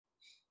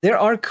There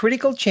are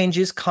critical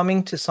changes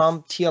coming to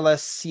some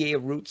TLS CA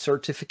root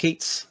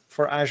certificates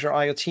for Azure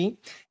IoT,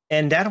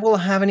 and that will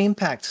have an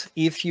impact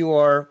if you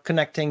are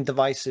connecting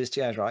devices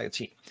to Azure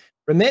IoT.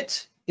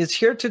 Ramit is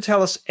here to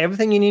tell us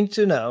everything you need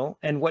to know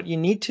and what you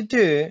need to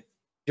do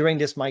during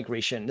this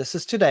migration. This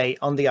is today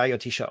on the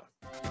IoT Show.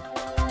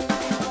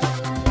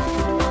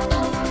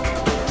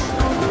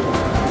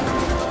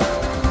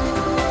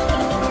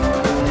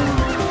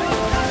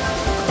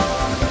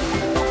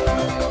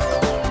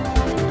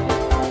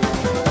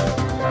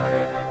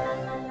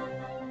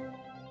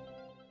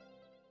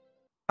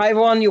 Hi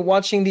everyone, you're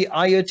watching the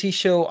IoT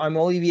Show. I'm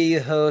Olivier,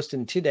 your host,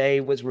 and today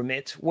with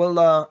Ramit,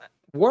 we'll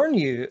warn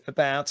you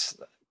about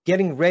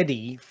getting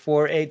ready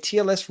for a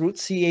TLS Root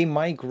CA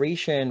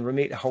migration.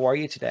 Ramit, how are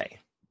you today?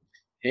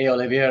 Hey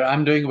Olivier,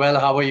 I'm doing well.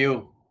 How are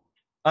you?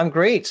 I'm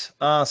great.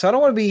 So I don't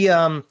want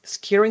to be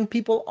scaring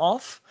people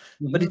off,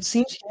 but it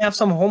seems you have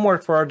some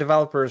homework for our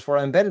developers, for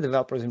our embedded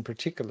developers in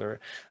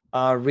particular,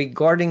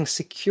 regarding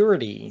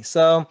security.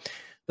 So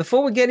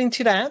before we get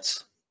into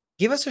that,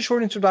 give us a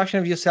short introduction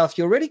of yourself.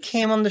 You already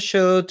came on the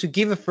show to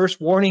give a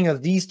first warning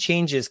of these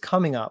changes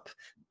coming up.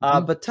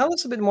 But tell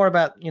us a bit more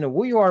about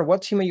who you are,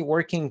 what team are you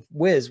working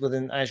with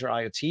within Azure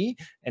IoT,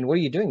 and what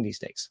are you doing these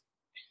days?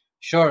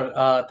 Sure.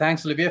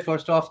 Thanks, Olivier.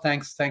 First off,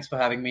 thanks for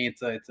having me.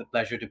 It's a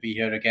pleasure to be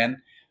here again.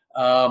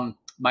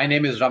 My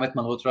name is Ramit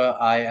Malhotra.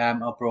 I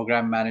am a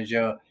program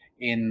manager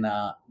in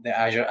the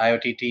Azure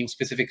IoT team.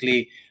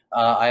 Specifically,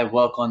 I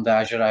work on the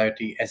Azure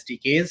IoT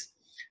SDKs.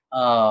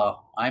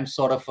 I'm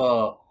sort of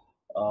a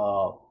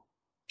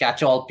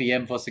catch-all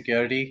PM for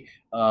security.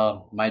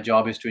 My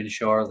job is to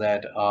ensure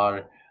that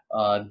our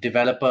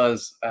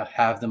developers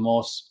have the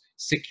most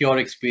secure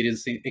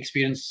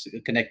experience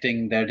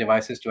connecting their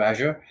devices to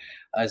Azure,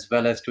 as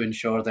well as to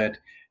ensure that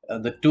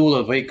the tool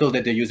or vehicle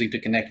that they're using to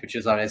connect, which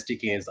is our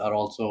SDKs, are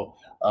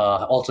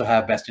also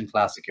have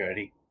best-in-class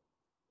security.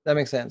 That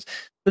makes sense.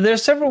 So there are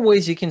several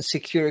ways you can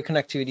secure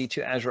connectivity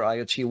to Azure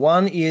IoT.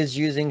 One is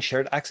using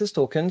shared access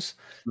tokens,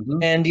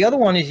 and the other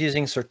one is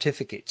using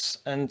certificates.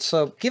 And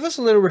so give us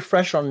a little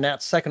refresher on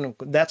that second.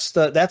 That's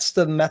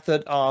the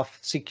method of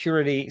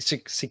securing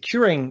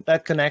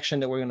that connection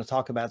that we're going to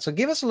talk about. So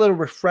give us a little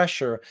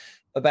refresher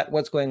about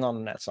what's going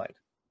on that side.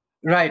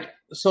 Right.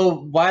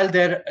 So while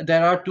there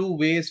are two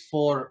ways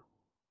for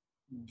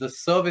the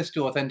service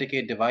to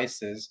authenticate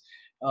devices,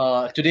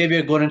 today we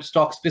are going to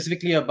talk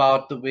specifically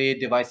about the way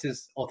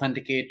devices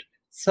authenticate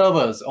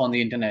servers on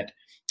the internet,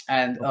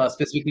 and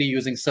specifically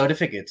using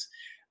certificates.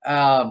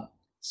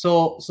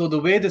 So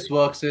the way this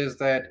works is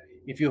that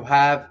if you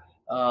have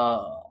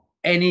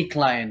any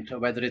client,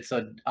 whether it's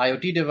an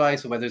IoT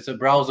device or whether it's a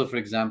browser, for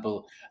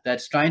example,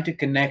 that's trying to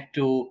connect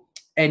to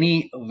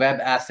any web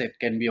asset,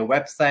 can be a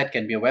website,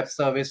 can be a web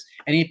service,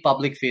 any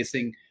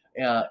public-facing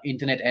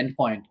internet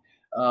endpoint,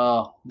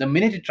 the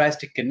minute it tries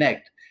to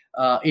connect,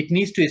 it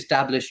needs to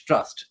establish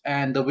trust.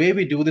 And the way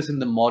we do this in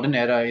the modern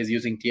era is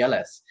using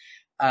TLS.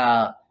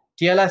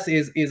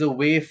 TLS is a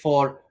way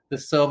for the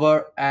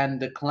server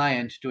and the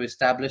client to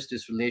establish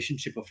this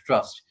relationship of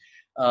trust.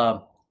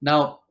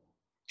 Now,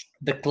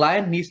 the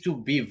client needs to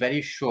be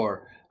very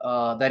sure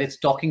that it's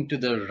talking to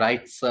the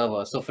right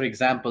server. So for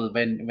example,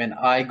 when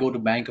I go to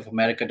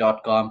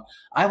bankofamerica.com,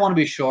 I want to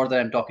be sure that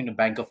I'm talking to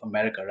Bank of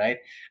America, right?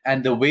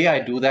 And the way I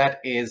do that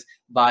is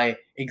by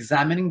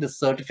examining the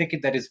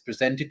certificate that is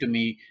presented to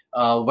me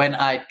when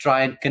I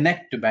try and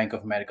connect to Bank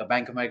of America.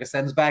 Bank of America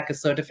sends back a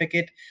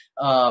certificate,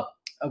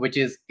 which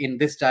is in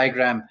this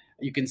diagram.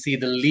 You can see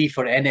the leaf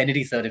or an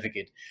entity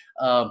certificate.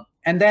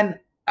 And then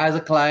as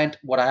a client,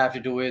 what I have to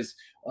do is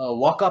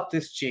walk up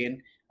this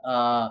chain,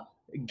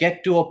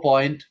 get to a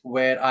point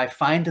where I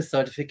find a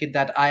certificate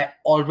that I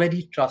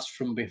already trust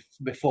from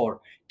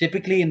before.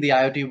 Typically in the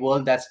IoT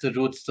world, that's the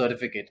root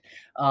certificate.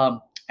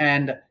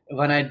 And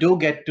when I do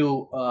get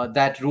to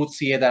that root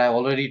CA that I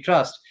already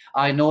trust,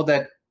 I know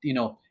that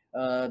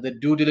the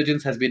due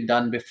diligence has been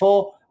done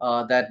before,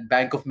 that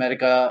Bank of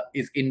America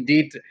is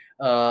indeed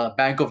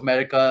Bank of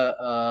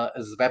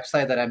America's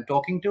website that I'm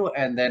talking to,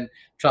 and then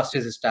trust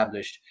is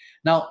established.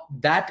 Now,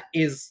 that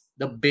is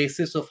the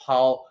basis of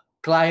how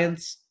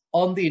clients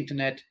on the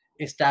internet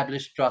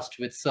establish trust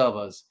with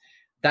servers.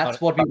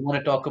 That's what we want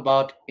to talk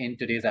about in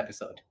today's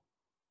episode.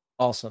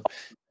 Awesome.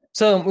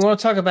 So we want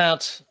to talk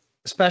about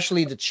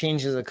especially the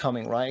changes that are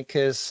coming, right?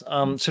 Because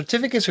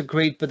certificates are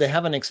great, but they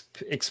have an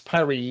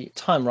expiry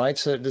time, right?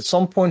 So there's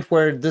some point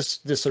where the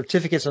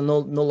certificates are no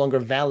longer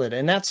valid,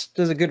 and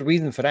there's a good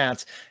reason for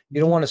that.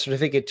 You don't want a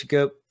certificate to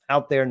go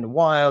out there in the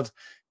wild,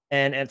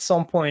 and at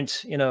some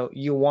point,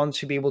 you want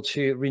to be able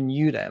to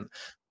renew them.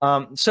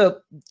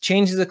 So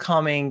changes are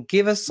coming.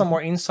 Give us some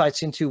more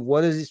insights into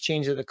what is these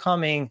changes that are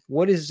coming.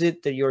 What is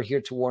it that you're here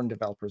to warn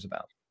developers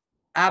about?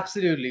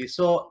 Absolutely.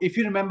 So if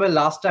you remember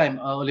last time,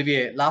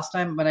 Olivier, last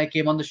time when I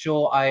came on the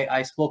show,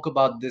 I spoke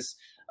about this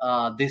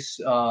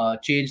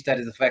change that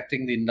is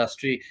affecting the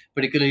industry,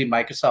 particularly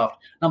Microsoft.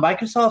 Now,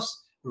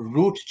 Microsoft's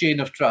root chain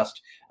of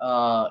trust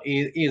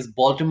is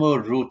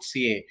Baltimore Root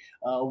CA.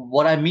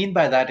 What I mean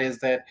by that is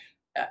that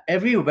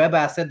every web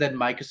asset that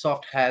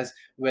Microsoft has,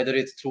 whether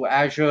it's through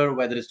Azure,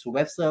 whether it's through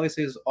web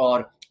services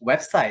or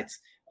websites,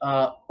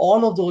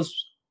 all of those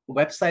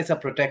websites are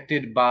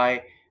protected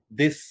by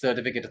this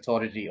certificate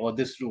authority or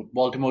this root,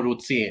 Baltimore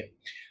Root CA.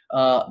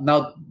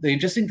 Now, the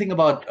interesting thing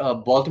about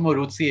Baltimore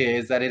Root CA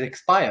is that it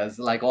expires,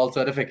 like all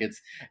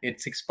certificates.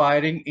 It's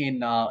expiring in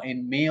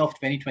May of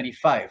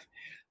 2025.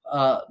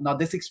 Now,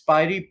 this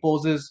expiry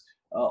poses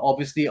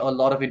obviously a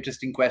lot of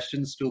interesting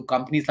questions to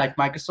companies like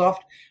Microsoft,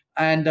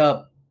 and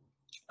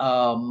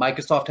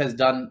Microsoft has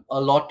done a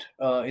lot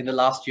in the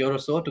last year or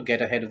so to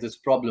get ahead of this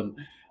problem.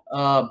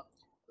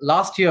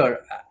 Last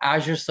year,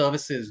 Azure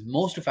services,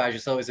 most of Azure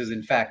services,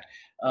 in fact,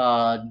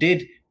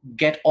 did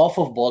get off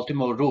of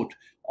Baltimore Root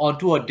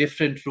onto a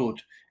different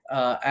route.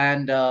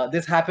 And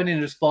this happened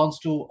in response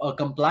to a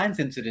compliance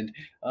incident.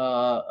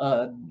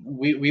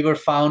 We were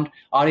found,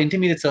 our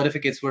intermediate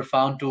certificates were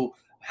found to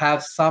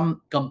have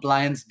some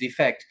compliance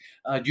defect,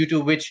 due to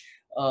which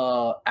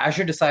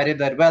Azure decided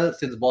that, well,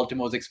 since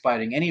Baltimore is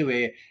expiring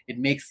anyway, it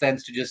makes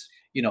sense to just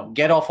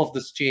get off of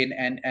this chain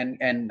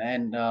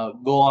and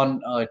go on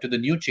to the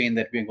new chain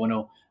that we're going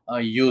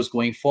to use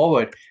going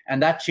forward.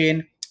 And that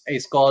chain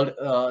is called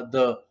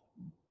the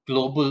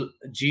Global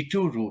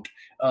G2 route,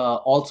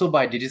 also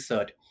by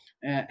DigiCert.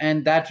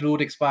 And that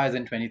route expires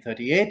in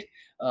 2038.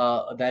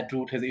 That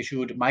route has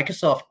issued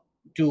Microsoft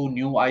 2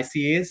 new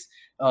ICAs.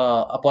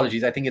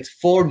 Apologies, I think it's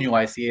 4 new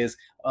ICAs.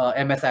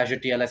 MS Azure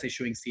TLS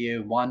issuing CA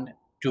 1,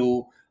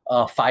 2,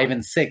 5,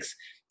 and 6.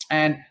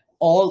 And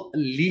all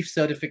Leaf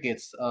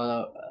certificates,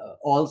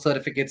 all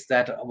certificates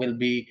that will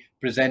be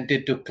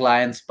presented to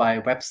clients by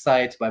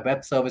websites, by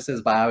web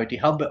services, by IoT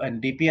Hub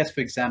and DPS,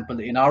 for example,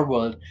 in our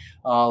world,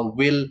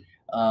 will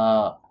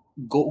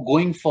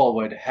going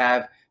forward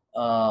have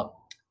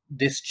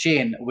this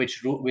chain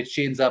which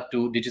chains up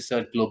to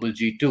DigiCert Global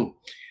G2.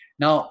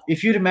 Now,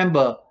 if you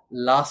remember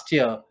last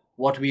year,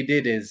 what we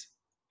did is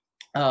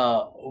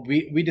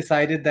we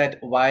decided that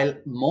while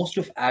most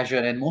of Azure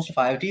and most of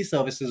IoT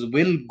services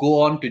will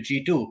go on to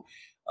G2,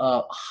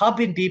 Hub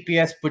and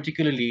DPS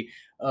particularly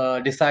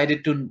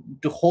decided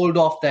to hold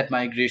off that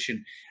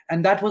migration.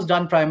 And that was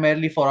done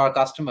primarily for our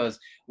customers.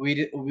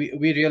 We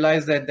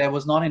realized that there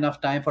was not enough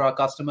time for our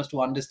customers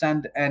to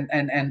understand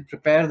and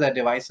prepare their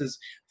devices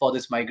for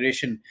this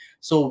migration.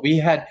 So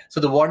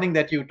the warning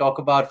that you talk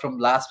about from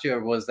last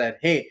year was that,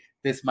 hey,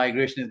 this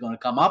migration is going to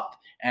come up,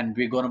 and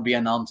we're going to be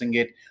announcing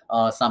it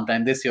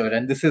sometime this year.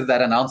 And this is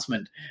that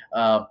announcement.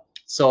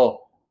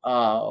 So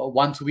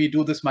once we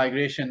do this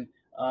migration,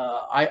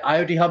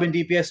 IoT Hub and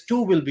DPS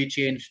 2 will be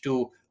changed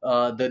to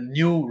the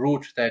new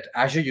route that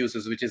Azure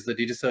uses, which is the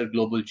DigiCert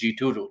Global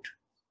G2 route.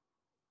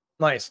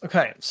 Nice.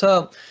 Okay.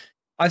 So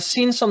I've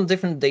seen some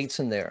different dates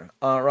in there,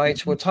 right?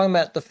 So we're talking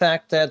about the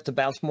fact that the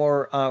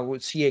Baltimore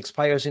Root CA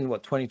expires in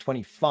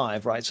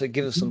 2025, right? So it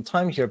gives us some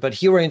time here. But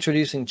here we're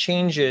introducing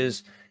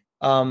changes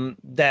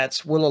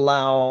that will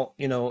allow,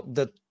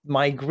 the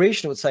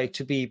migration, would say,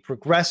 to be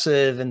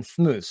progressive and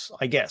smooth,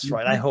 I guess,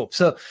 right? I hope.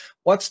 So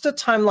what's the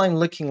timeline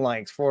looking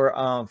like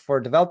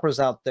for developers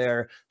out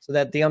there so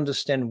that they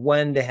understand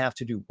when they have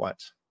to do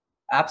what?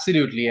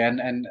 Absolutely,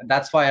 and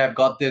that's why I've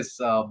got this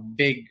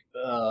big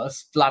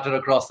splatter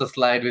across the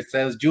slide which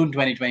says June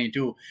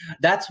 2022.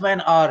 That's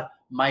when our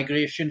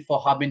migration for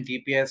Hub and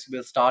DPS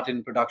will start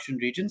in production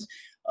regions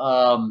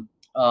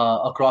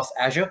across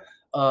Azure.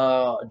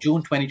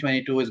 June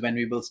 2022 is when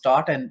we will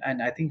start, and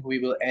I think we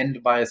will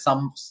end by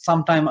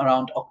sometime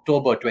around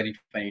October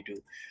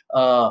 2022.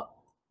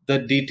 The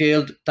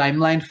detailed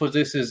timeline for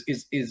this is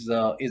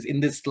in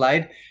this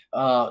slide.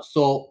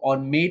 So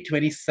on May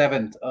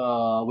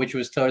 27th, which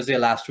was Thursday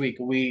last week,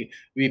 we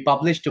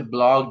published a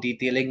blog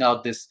detailing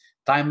out this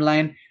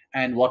timeline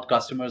and what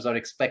customers are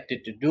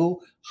expected to do,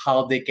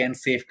 how they can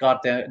safeguard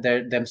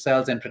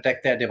themselves and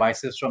protect their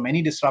devices from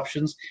any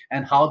disruptions,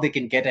 and how they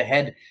can get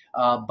ahead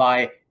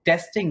by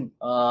testing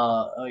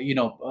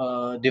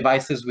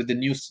devices with the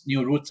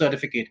new root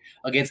certificate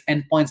against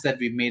endpoints that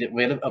we've made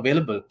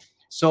available.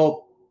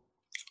 So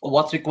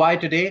what's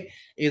required today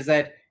is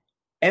that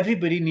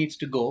everybody needs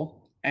to go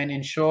and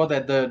ensure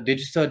that the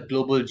DigiCert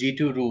Global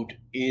G2 root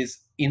is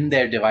in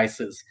their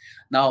devices.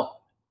 Now,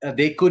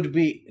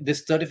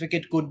 this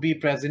certificate could be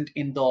present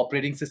in the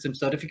operating system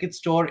certificate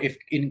store if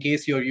in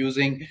case you're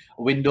using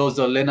Windows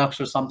or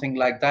Linux or something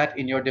like that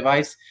in your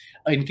device.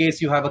 In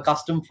case you have a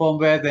custom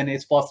firmware, then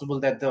it's possible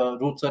that the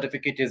root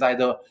certificate is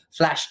either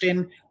flashed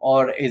in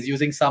or is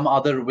using some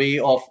other way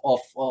of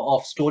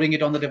storing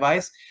it on the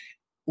device.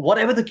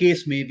 Whatever the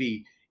case may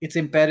be, it's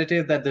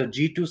imperative that the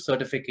G2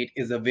 certificate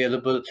is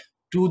available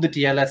to the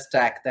TLS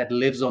stack that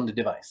lives on the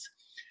device.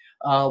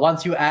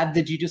 Once you add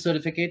the G2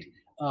 certificate,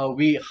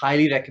 we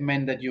highly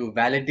recommend that you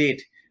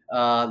validate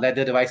that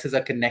the devices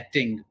are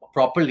connecting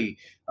properly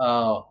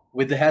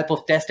with the help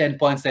of test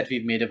endpoints that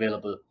we've made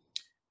available.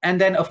 And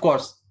then, of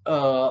course,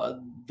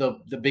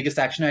 the biggest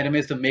action item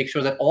is to make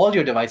sure that all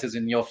your devices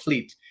in your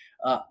fleet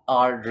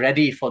are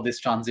ready for this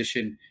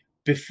transition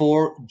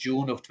before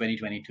June of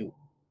 2022.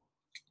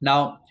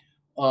 Now,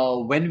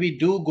 when we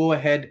do go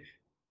ahead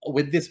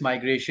with this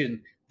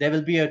migration, there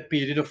will be a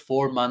period of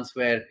 4 months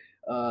where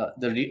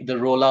the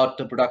rollout,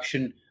 the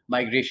production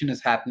migration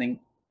is happening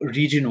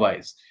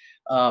region-wise.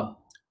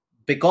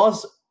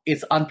 Because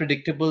it's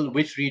unpredictable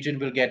which region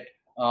will get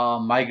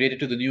migrated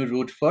to the new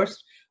route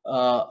first,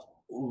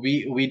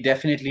 we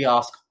definitely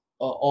ask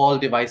all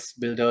device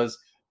builders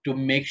to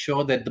make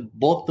sure that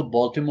both the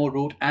Baltimore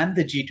route and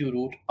the G2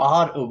 route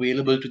are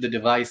available to the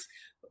device,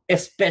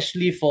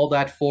 especially for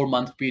that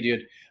 4-month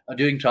period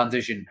during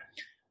transition.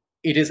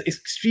 It is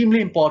extremely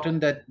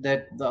important that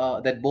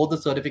both the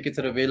certificates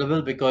are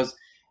available, because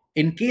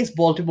in case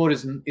Baltimore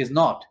is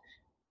not,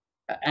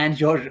 and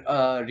your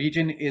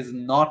region is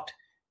not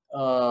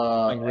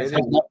has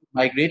not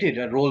migrated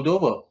or rolled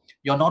over,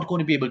 you're not going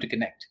to be able to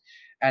connect,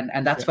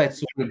 and that's why it's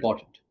super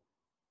important.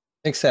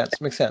 Makes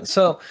sense.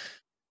 So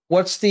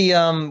what's the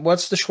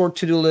short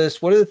to-do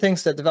list? What are the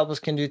things that developers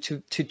can do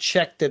to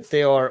check that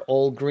they are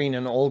all green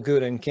and all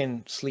good and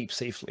can sleep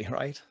safely,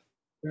 right?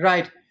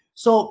 Right.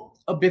 So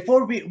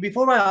before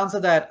I answer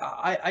that,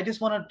 I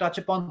just want to touch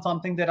upon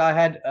something that I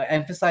had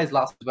emphasized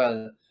last as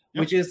well,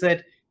 which is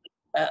that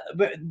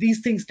these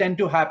things tend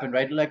to happen,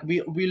 right? Like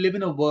we live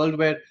in a world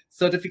where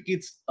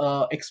certificates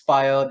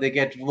expire, they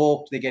get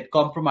revoked, they get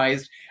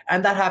compromised,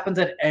 and that happens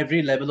at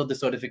every level of the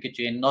certificate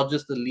chain, not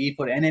just the leaf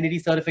or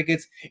NND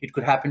certificates. It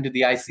could happen to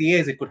the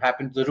ICAs, it could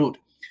happen to the root.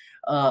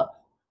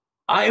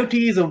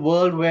 IoT is a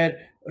world where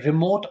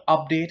remote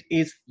update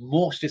is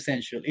most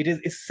essential. It is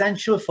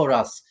essential for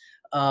us,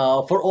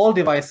 for all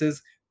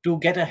devices, to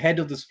get ahead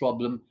of this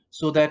problem,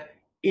 so that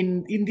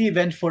in the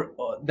event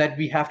that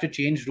we have to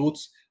change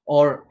routes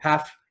or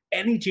have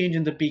any change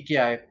in the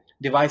PKI,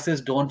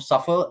 devices don't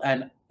suffer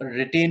and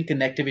retain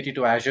connectivity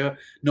to Azure,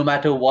 no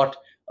matter what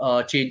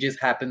changes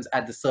happens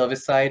at the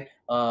service side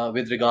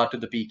with regard to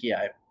the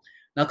PKI.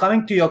 Now,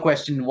 coming to your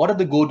question, what are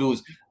the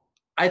go-dos?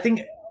 I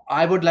think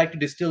I would like to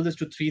distill this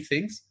to 3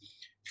 things.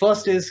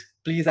 First is,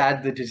 please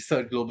add the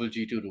DigiCert Global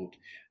G2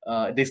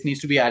 route. This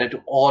needs to be added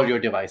to all your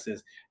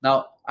devices.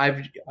 Now,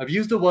 I've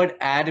used the word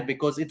add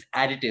because it's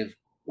additive.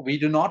 We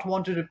do not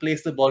want to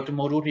replace the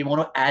Baltimore route. We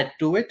want to add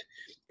to it,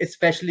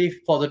 especially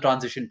for the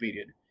transition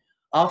period.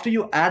 After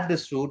you add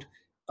this route,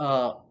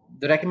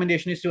 the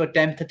recommendation is to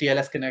attempt the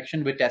TLS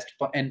connection with test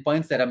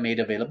endpoints that are made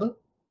available.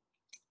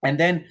 And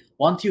then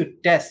once you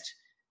test,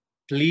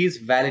 please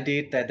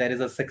validate that there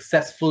is a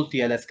successful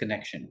TLS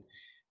connection.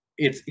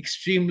 It's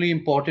extremely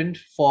important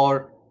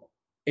for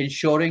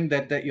ensuring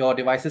that your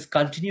devices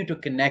continue to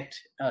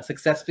connect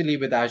successfully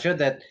with Azure,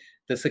 that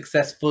the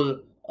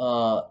successful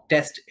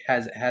test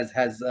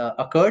has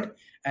occurred,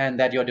 and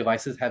that your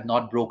devices have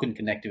not broken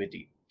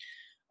connectivity.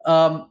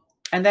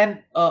 And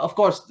then, of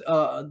course,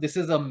 this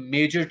is a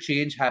major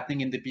change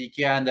happening in the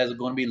PKI, and there's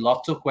going to be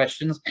lots of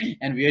questions,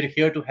 and we are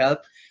here to help.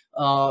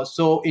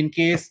 So in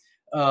case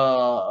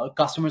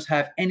customers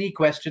have any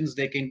questions,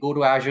 they can go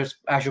to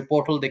Azure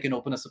portal, they can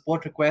open a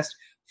support request,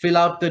 fill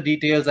out the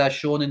details as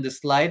shown in this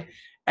slide,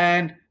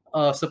 and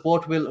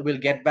support will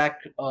get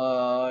back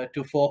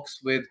to folks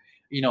with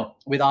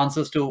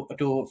answers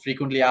to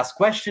frequently asked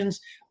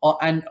questions,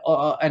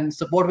 and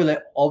support will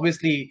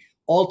obviously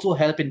also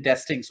help in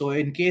testing. So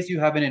in case you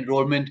have an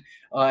enrollment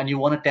and you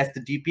want to test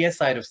the DPS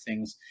side of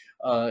things,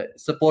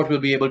 support will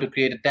be able to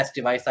create a test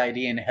device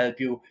ID and help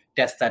you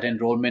test that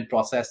enrollment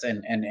process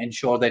and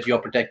ensure that you're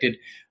protected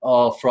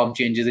from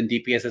changes in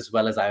DPS as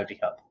well as IoT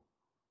Hub.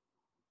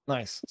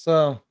 Nice.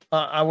 So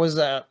I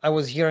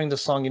was hearing the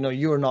song,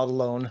 you are not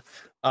alone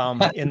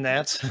in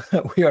that.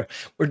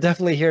 We're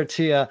definitely here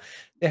to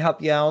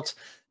help you out.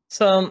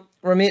 So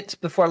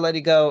Ramit, before I let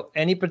you go,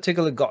 any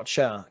particular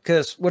gotcha?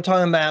 Because we're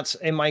talking about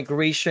a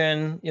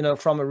migration,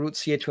 from a root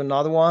CA to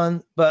another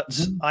one, but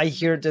I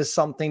hear there's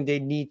something they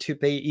need to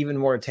pay even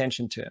more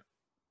attention to.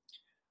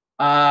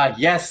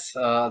 Yes,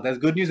 there's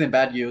good news and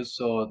bad news.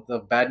 So the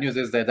bad news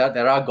is that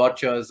there are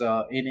gotchas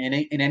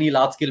in any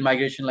large-scale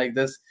migration like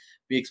this.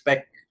 We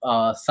expect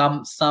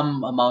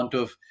some amount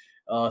of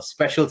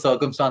special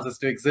circumstances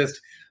to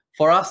exist.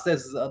 For us,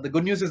 the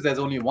good news is there's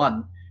only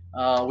one,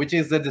 which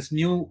is that this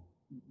new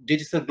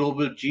DigiCert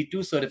Global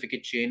G2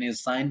 certificate chain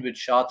is signed with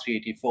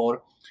SHA-384,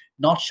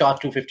 not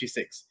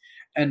SHA-256.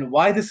 And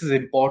why this is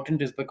important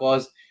is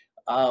because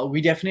we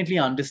definitely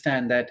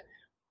understand that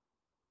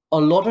a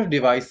lot of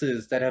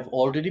devices that have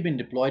already been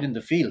deployed in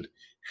the field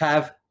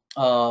have,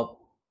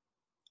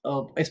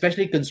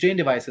 especially constrained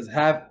devices,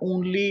 have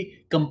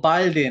only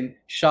compiled in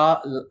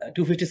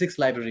SHA-256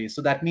 libraries.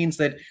 So that means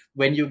that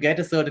when you get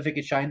a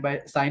certificate signed by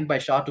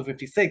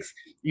SHA-256,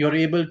 you're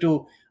able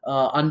to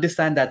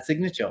understand that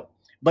signature.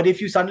 But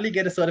if you suddenly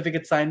get a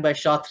certificate signed by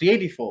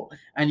SHA-384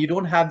 and you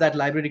don't have that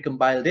library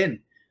compiled in,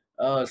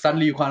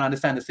 suddenly you can't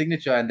understand the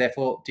signature, and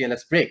therefore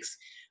TLS breaks.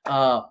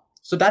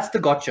 So that's the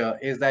gotcha,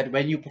 is that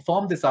when you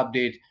perform this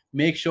update,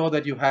 make sure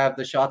that you have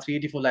the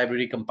SHA-384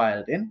 library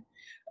compiled in.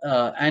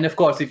 And of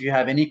course, if you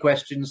have any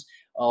questions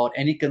or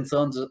any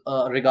concerns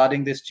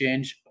regarding this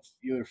change,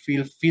 you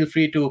feel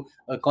free to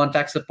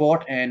contact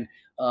support, and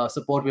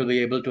support will be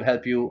able to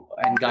help you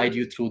and guide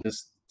you through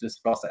this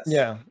process.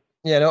 Yeah.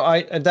 Yeah, no,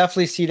 I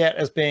definitely see that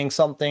as being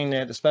something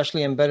that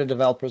especially embedded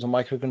developers and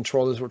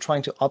microcontrollers were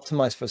trying to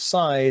optimize for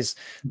size,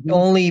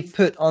 only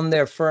put on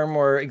their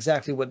firmware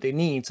exactly what they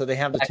need. So they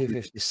have the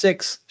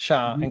 256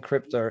 SHA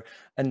encryptor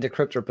and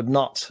decryptor, but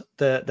not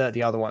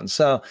the other one.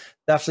 So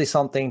definitely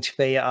something to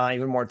pay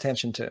even more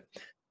attention to.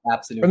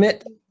 Absolutely.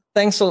 Ramit,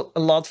 thanks a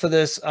lot for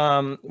this.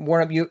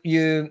 Warren,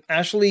 you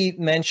actually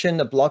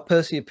mentioned a blog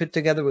post you put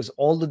together with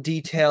all the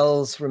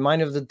details,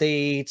 reminder of the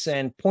dates,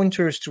 and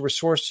pointers to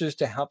resources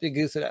to help you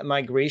go through that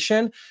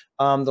migration.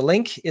 The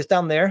link is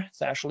down there.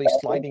 It's actually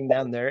sliding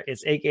down there.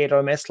 It's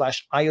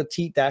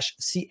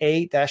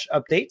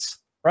aka.ms/IoT-CA-updates,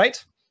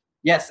 right?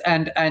 Yes,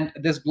 and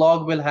this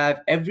blog will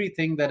have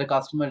everything that a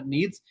customer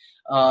needs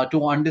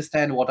to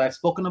understand what I've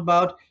spoken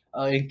about,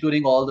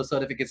 including all the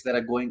certificates that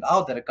are going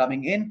out, that are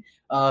coming in.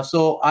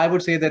 So I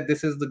would say that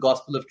this is the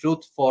gospel of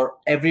truth for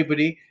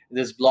everybody.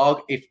 This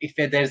blog, if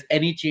there's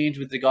any change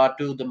with regard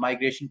to the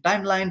migration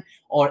timeline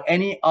or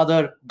any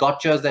other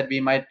gotchas that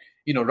we might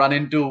run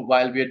into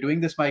while we are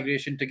doing this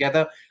migration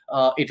together,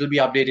 it will be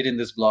updated in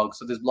this blog.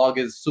 So this blog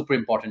is super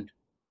important.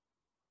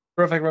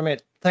 Perfect,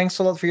 Ramit. Thanks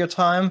a lot for your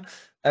time.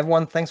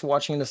 Everyone, thanks for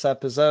watching this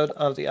episode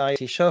of the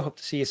IoT Show. Hope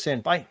to see you soon.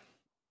 Bye.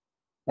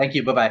 Thank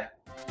you. Bye-bye.